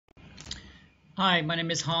Hi, my name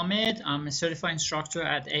is Hamid. I'm a certified instructor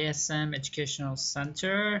at ASM Educational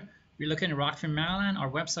Center. We're located in Rockford, Maryland. Our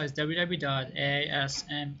website is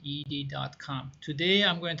www.asmed.com. Today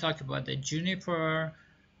I'm going to talk about the Juniper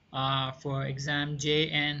for exam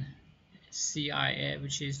JNCIA,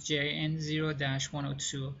 which is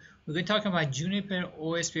JN0-102. We're going to talk about Juniper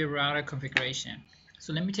OSPF router configuration.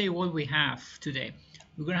 So let me tell you what we have today.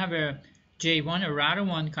 We're going to have a J1, a router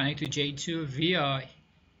 1 connected to J2 via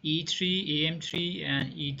E3, EM3,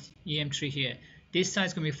 and EM3 here. This side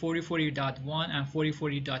is going to be 4040.1 and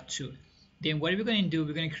 4040.2. Then what we're going to do,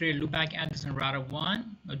 we're going to create a loopback address on router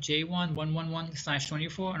 1, or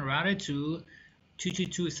J1-111/24, and router 2,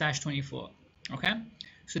 222/24. Okay?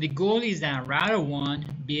 So the goal is that router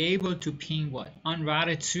 1 be able to ping what? On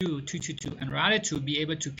router 2, 222, and router 2 be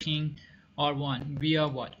able to ping R1 via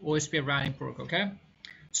what? OSPF routing protocol. Okay?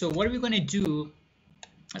 So what are we going to do?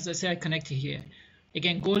 As I said, I connected here.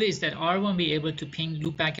 Again, goal is that R1 be able to ping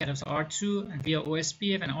loopback address R2 and via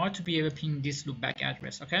OSPF, and R2 be able to ping this loopback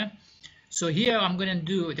address. Okay. So here I'm going to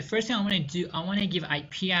do the first thing I'm going to do. I want to give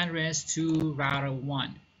IP address to router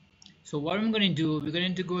 1. So what I'm going to do, we're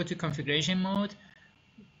going to go to configuration mode.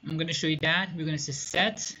 I'm going to show you that. We're going to say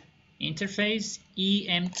set interface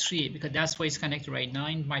EM3 because that's where it's connected right now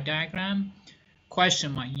in my diagram.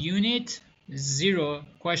 Question mark unit 0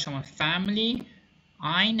 question mark family.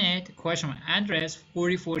 INET question mark address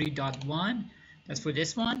 4040.1. That's for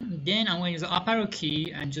this one. Then I'm going to use the up arrow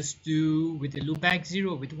key and just do with the loopback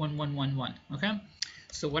 0 with 1111. Okay.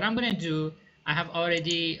 So what I'm going to do, I have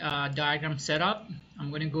already diagram set up. I'm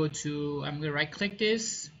going to right click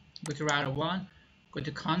this, go to router 1, go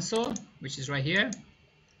to console, which is right here.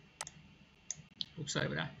 Oops, sorry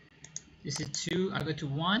about that. This is 2. I'll go to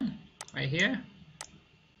 1 right here.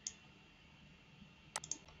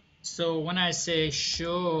 So when I say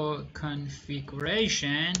show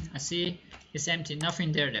configuration, I see it's empty,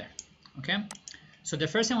 nothing there. Okay. So the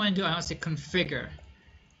first thing I want to do, I want to say configure.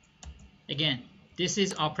 Again, this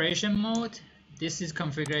is operation mode, this is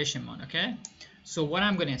configuration mode. Okay. So what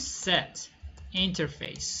I'm going to set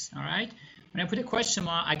interface. All right. When I put a question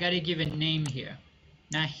mark, I got to give a name here.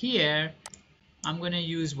 Now here, I'm going to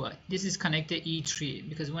use what? This is connected E3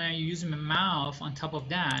 because when I use my mouse on top of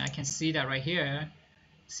that, I can see that right here.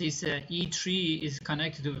 Since E3 is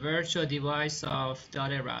connected to virtual device of the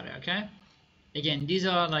other router. Okay. Again, these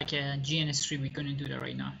are like a GNS3. We're going to do that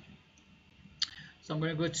right now. So I'm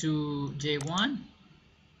going to go to J1.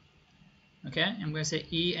 Okay. I'm going to say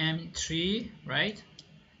EM3, right?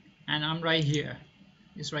 And I'm right here.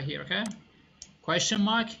 It's right here. Okay. Question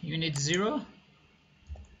mark unit 0.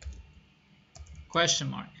 Question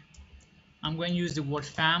mark. I'm going to use the word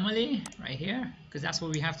family right here because that's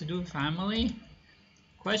what we have to do. Family.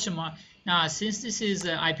 Question mark. Now, since this is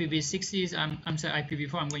IPv6, I'm sorry,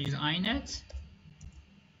 IPv4, I'm going to use INET.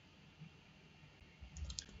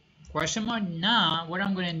 Question mark. Now, what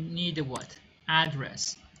I'm going to need the what?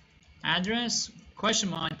 Address. Address. Question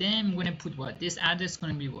mark. Then I'm going to put what? This address is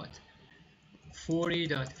going to be what?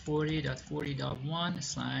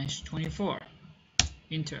 40.40.40.1/24.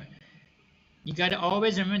 Enter. You got to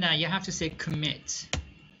always remember that you have to say commit.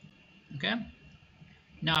 Okay.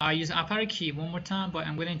 Now I use up arrow key one more time, but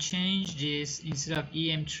I'm going to change this. Instead of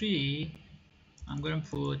EM3, I'm going to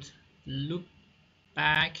put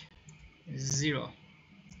loopback 0.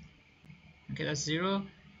 Okay, that's 0,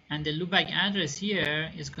 and the loopback address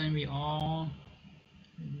here is going to be all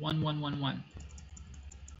 1111.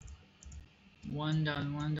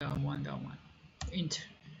 1.1.1.1. Enter.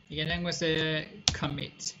 Again, I'm going to say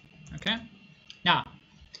commit. Okay. Now,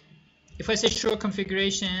 if I say show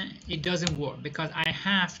configuration, it doesn't work because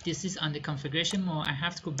this is on the configuration mode. I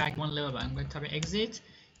have to go back one level. I'm going to type exit.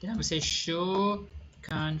 Then I'm going to say show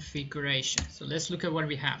configuration. So let's look at what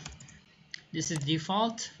we have. This is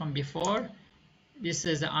default from before. This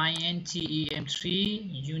is the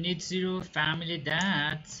INTEM3 unit 0 family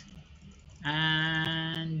that,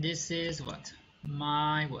 and this is what?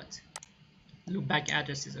 My what? Loopback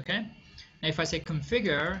addresses. Okay. Now if I say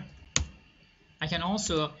configure, I can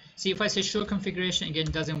also see if I say show configuration, again,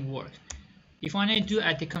 it doesn't work. If I want to do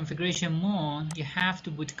at the configuration mode, you have to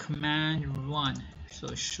put command run.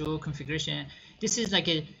 So show configuration. This is like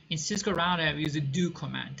in Cisco router, we use a do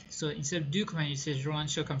command. So instead of do command, it says run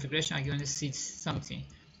show configuration. I'm going to see something.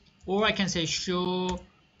 Or I can say show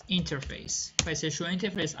interface. If I say show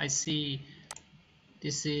interface, I see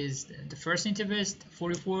this is the first interface,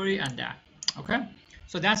 4040, and that. Okay.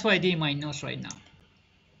 So that's what I did in my notes right now.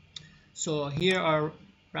 So here are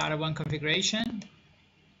router 1 configuration.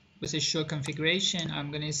 With a show configuration,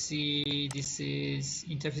 I'm going to see this is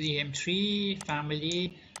interface EM3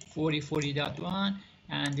 family 4040.1,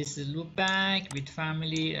 and this is loop back with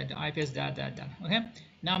family at the IPS dot. Okay,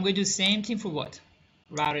 now I'm going to do the same thing for what?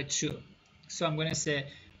 Router 2. So I'm going to say,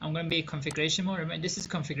 I'm going to be configuration mode. Remember, this is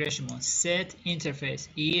configuration mode. Set interface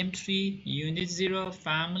EM3 unit 0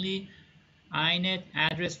 family inet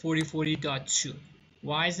address 4040.2.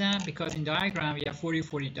 Why is that? Because in diagram we have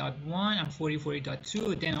 4040.1 and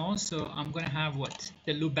 4040.2. Then also I'm going to have what?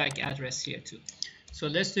 The loopback address here too. So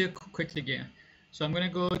let's do it quickly again. So I'm going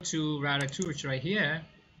to go to router 2, which is right here.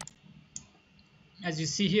 As you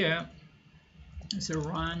see here, it's a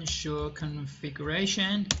run show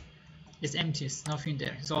configuration. It's empty, it's nothing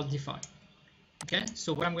there, it's all default. Okay,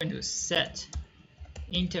 so what I'm going to do is set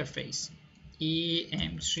interface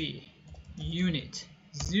EM3 unit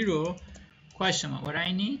 0 question mark. What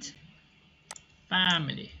I need?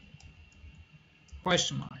 Family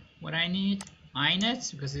question mark. What I need?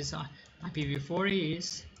 inet, because this IPv4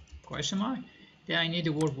 is question mark. Then I need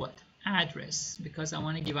the word what? Address, because I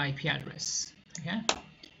want to give IP address. Okay,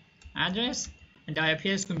 address, and the IP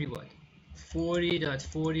is going to be what?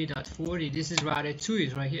 40.40.40. This is router 2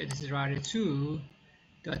 is right here. This is router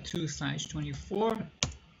 2.2/24.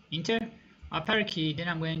 Enter. Upper key. Then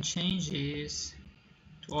I'm going to change this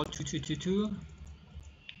to all 2222.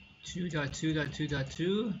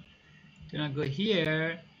 2.2.2.2. Then I go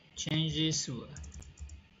here. Change this to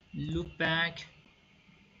loopback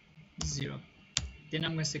 0. Then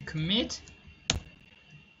I'm going to say commit.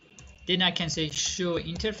 Then I can say show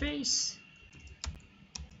interface.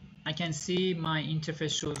 I can see my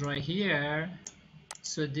interface shows right here.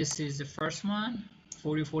 So this is the first one,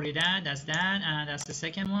 4040 that's that, and that's the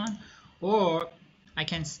second one. Or I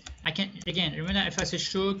can again, remember if I say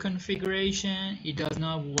show configuration, it does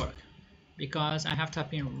not work because I have to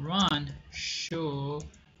type in run show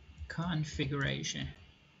configuration.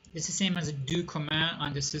 It's the same as a do command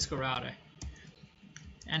on the Cisco router,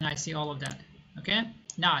 and I see all of that. Okay,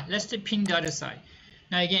 now let's do ping the other side.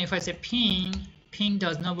 Now again, if I say ping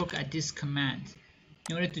does not work at this command.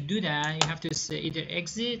 In order to do that, you have to say either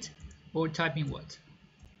exit or type in what?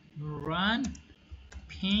 Run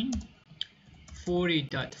ping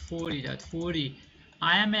 40.40.40.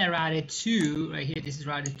 I am at router 2 right here. This is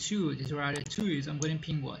router 2. This router 2 is I'm going to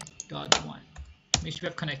ping what? .1. Make sure we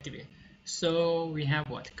have connectivity. So we have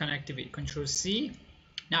what? Connectivity. Control C.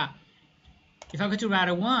 Now, if I go to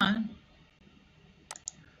router 1,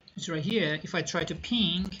 it's right here. If I try to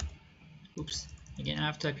ping, oops. Again, I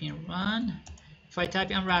have to type in run. If I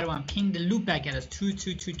type in router 1, ping the loopback address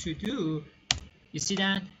 22222. You see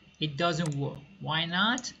that? It doesn't work. Why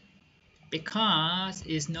not? Because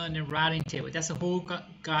it's not in the routing table. That's the whole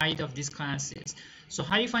guide of these classes. So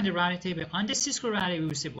how do you find the routing table? On the Cisco router, we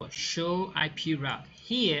will say what? Show IP route.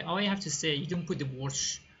 Here, all you have to say, you don't put the word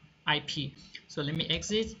IP. So let me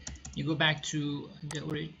exit. You go back to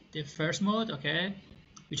the first mode, okay?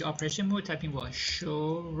 Which operation mode, type in what?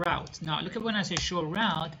 Show route. Now look at when I say show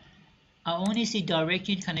route, I only see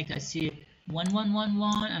directly connected. I see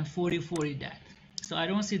 1111 and 4040 that. So I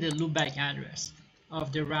don't see the loopback address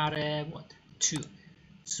of the router what? 2.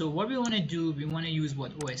 So what we want to do, we want to use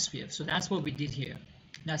what? OSPF. So that's what we did here.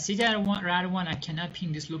 Now see that router 1, I cannot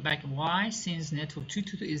ping this loopback. Why? Since network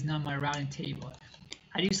 222 is not my routing table.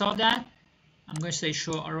 How do you solve that? I'm going to say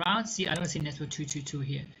show around. See, I don't see network 222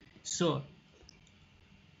 here. So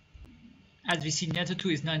as we see, network 2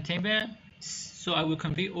 is not in table, so I will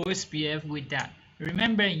configure OSPF with that.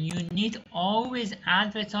 Remember, you need always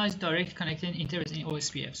advertise direct connected interface in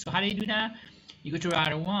OSPF. So how do you do that? You go to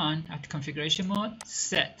router 1 at configuration mode,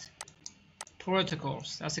 set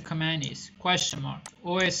protocols. That's the command is question mark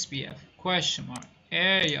OSPF question mark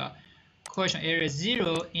area question area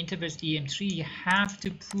 0 interface EM3. You have to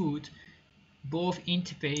put both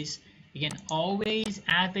interface. Again, always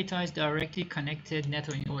advertise directly connected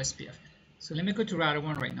network in OSPF. So let me go to router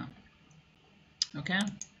 1 right now. Okay,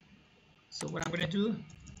 so what I'm going to do,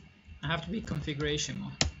 I have to be configuration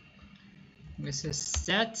mode. I'm going to say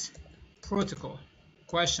set protocol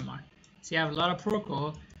question mark. See, I have a lot of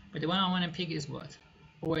protocol, but the one I want to pick is what?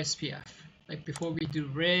 OSPF. Like before we do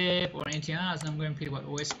rep or anything else, I'm going to pick what?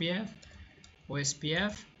 OSPF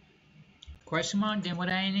question mark. Then what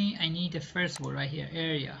I need the first word right here,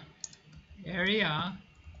 area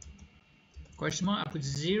question mark. I put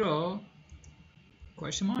 0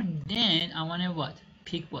 question mark. Then I want to what?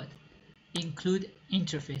 Pick what? Include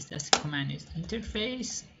interface. That's the command is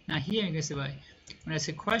interface. Now here you can see what? When I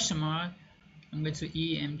say question mark, I'm going to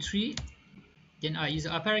EM3. Then I use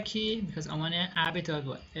the upper key because I want to arbitrate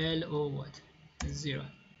what? LO what? 0.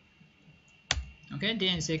 Okay,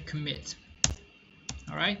 then say commit.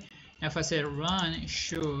 Alright. Now if I say run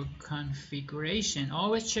show configuration,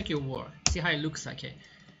 always check your word. See how it looks like it.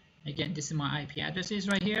 Again, this is my IP addresses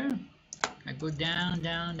right here. I go down,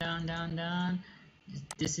 down, down, down, down.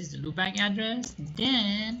 This is the loopback address.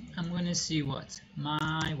 Then I'm going to see what?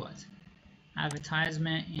 My what?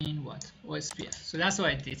 Advertisement in what? OSPF. So that's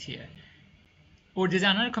what I did here. Or there's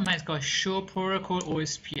another command called show protocol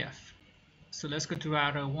OSPF. So let's go to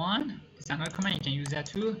router 1. There's another command, you can use that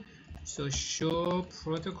too. So show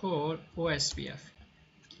protocol OSPF.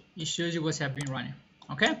 It shows you what's have been running.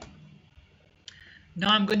 Okay? Now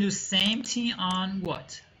I'm going to do the same thing on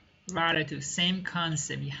what? Router 2. Same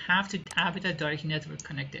concept. You have to advertise directly network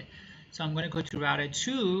connected. So I'm going to go to router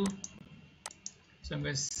 2. So I'm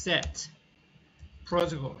going to set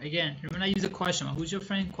protocol. Again, remember I use a question mark. Who's your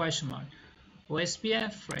friend? Question mark.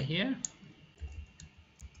 OSPF right here.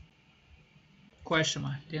 Question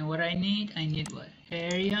mark. Then what I need what?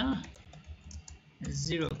 Area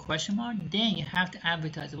 0 question mark. Then you have to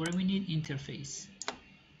advertise. What do we need? Interface.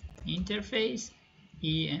 Interface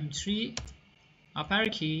EM3 upper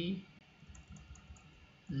key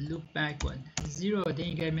loop backward 0. Then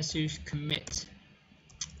you get a message commit.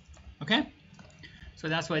 Okay, so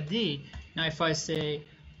that's what I did. Now if I say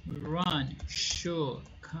run show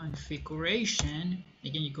configuration,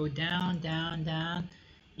 again you go down, down, down,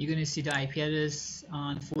 you're gonna see the IP address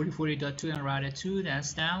on 4040.2 and router 2.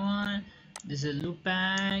 That's that one. This is a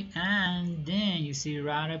loopback, and then you see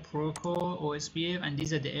router protocol OSPF, and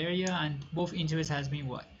these are the area, and both interface has been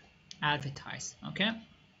what? Advertised. Okay,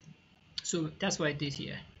 so that's what I did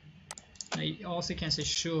here. Now you also can say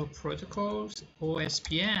show protocols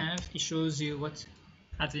OSPF. It shows you what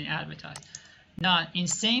has been advertised. Now in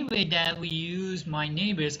same way that we use my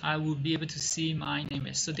neighbors, I will be able to see my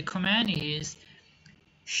neighbors. So the command is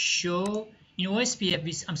show in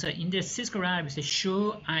OSPF. I'm sorry, in the Cisco router we say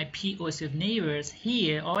show IP OSPF neighbors.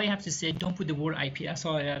 Here all you have to say, don't put the word IP. That's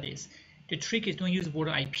all that is. The trick is don't use the word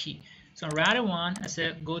IP. So on router 1, I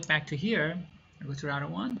said go back to here. I go to router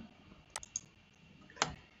 1.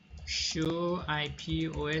 Show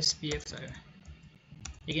IP OSPF. Sorry.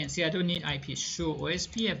 Again, see I don't need IP. Show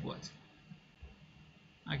OSPF what?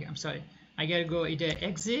 Okay, I'm sorry. I gotta go either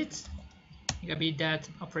exit. You gotta be that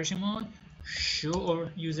operation mode. Show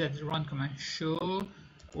or use that run command. Show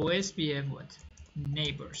OSPF what?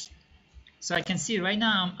 Neighbors. So I can see right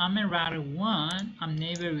now I'm in router 1. I'm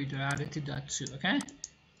neighbor with router 2.2. Okay.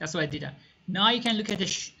 That's why I did that. Now you can look at the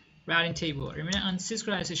routing table. Remember on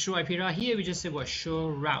Cisco I said show IP route. Here we just say what? Show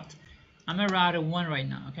route. I'm at router 1 right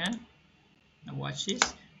now. Okay. Now watch this.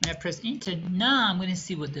 When I press enter, now I'm going to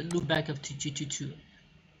see what the loopback of 2222.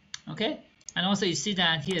 Okay. And also you see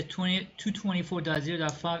that here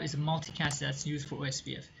 224.0.5 is a multicast that's used for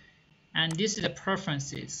OSPF. And this is the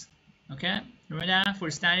preferences. Okay. Remember that for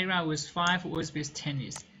static route was 5, for OSPF 10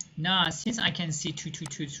 is. Now since I can see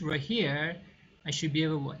 2222 right here, I should be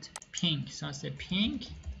able to what? Ping. So I say ping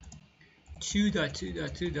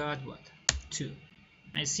 2.2.2.2.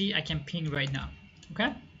 I see I can ping right now.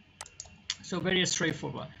 Okay. So very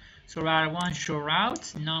straightforward. So router 1 show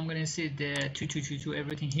route. Now I'm going to see the 2222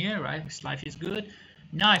 everything here, right? This life is good.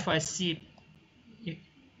 Now if I see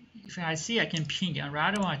I can ping it. On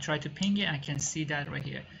router 1 I try to ping it. I can see that right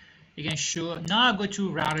here. You can show. Now I go to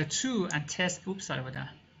router 2 and test. Oops, sorry about that.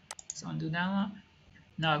 Let's undo that one.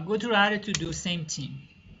 Now go to router 2, do same thing.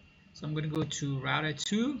 So I'm going to go to router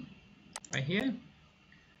 2 right here.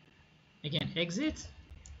 Again, exit.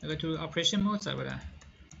 I go to operation mode. Sorry about that.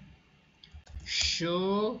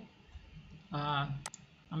 Show. I'm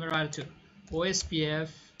a router 2. OSPF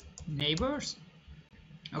neighbors.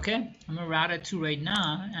 Okay. I'm a router 2 right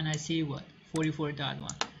now, and I see what? 44.1.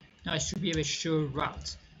 Now I should be able to show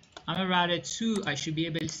routes. I'm a router 2. I should be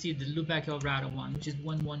able to see the loopback of router 1, which is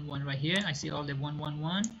 111 right here. I see all the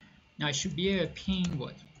 111. Now I should be able to ping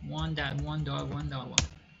what? 1.1.1.1.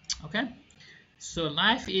 Okay. So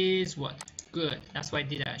life is what? Good. That's why I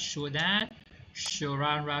did that. Show that. Show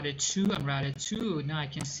router 2 and router 2. Now I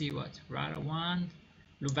can see what? Router 1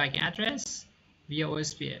 loopback address via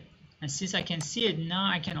OSPF. And since I can see it, now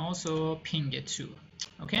I can also ping it too.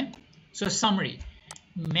 Okay. So summary.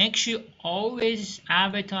 Make sure always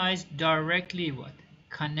advertise directly what?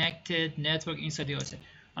 Connected network inside the OSPF.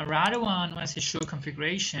 On router 1, when I say show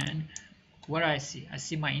configuration, what do I see? I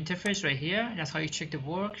see my interface right here. That's how you check the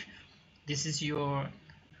work. This is your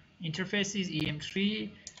interfaces, EM3,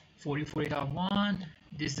 4040.1.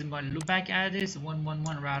 This is my loopback address,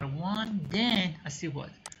 111 router 1. Then I see what?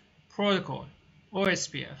 Protocol,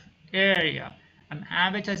 OSPF, area. I'm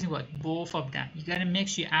advertising what? Both of them. You gotta make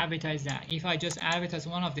sure you advertise that. If I just advertise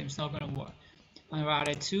one of them, it's not gonna work. On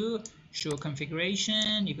router 2, show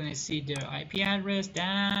configuration. You're gonna see their IP address,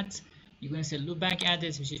 that. You're gonna see loopback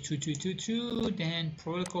address, which is 2222. Then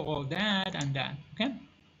protocol, all that and that. Okay.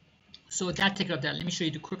 So that take care of that. Let me show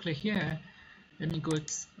you quickly here. Let me go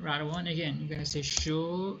to router 1 again. I'm going to say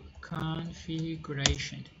show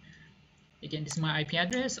configuration. Again, this is my IP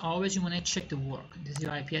address. Always you want to check the work. This is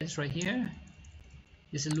your IP address right here.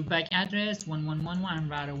 This is loopback address 1111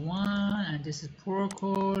 router 1, and this is port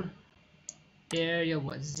code. Area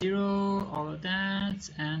was 0, all of that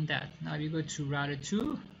and that. Now you go to router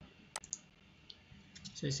 2.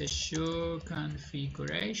 So it says show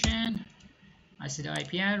configuration. I see the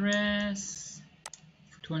IP address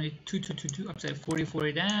 2222, I'm sorry,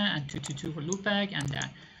 4040 that, and 222 for loopback and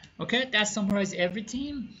that. Okay, that summarizes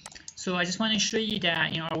everything. So I just want to show you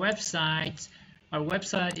that in our website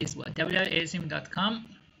is www.asm.com.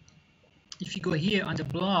 If you go here on the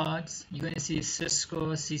blogs, you're going to see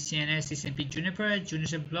Cisco, CCNA, CCNP, Juniper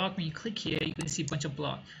blog. When you click here, you're going to see a bunch of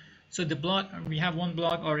blogs. So the blog, we have one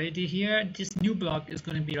blog already here. This new blog is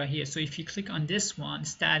going to be right here. So if you click on this one,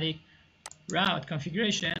 static route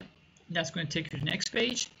configuration, that's going to take you to the next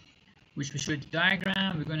page, which will show you the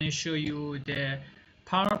diagram. We're going to show you the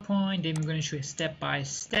PowerPoint. Then we're going to show you step by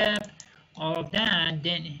step, all of that.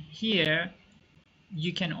 Then here,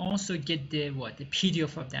 you can also get the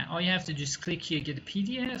PDF of that. All you have to do is click here, get the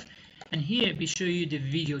PDF, and here we show you the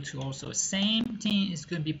video too. Also, same thing is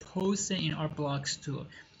going to be posted in our blogs too.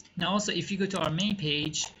 Now, also, if you go to our main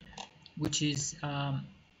page, which is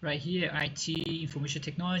right here, IT Information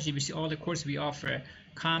Technology, we see all the courses we offer: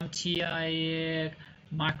 CompTIA,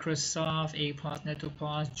 Microsoft, A+,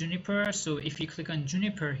 Network+, Juniper. So if you click on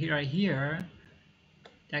Juniper here,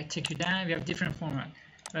 that takes you down. We have different formats.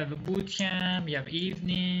 We have a bootcamp, we have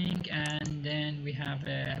evening, and then we have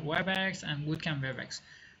WebEx and bootcamp WebEx.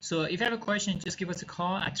 So if you have a question, just give us a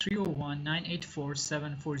call at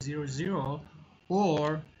 301-984-7400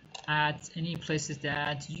 or at any places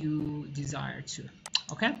that you desire to.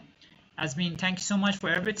 Okay, Asmin, thank you so much for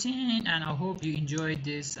everything, and I hope you enjoyed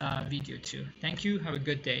this video too. Thank you. Have a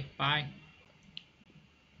good day. Bye.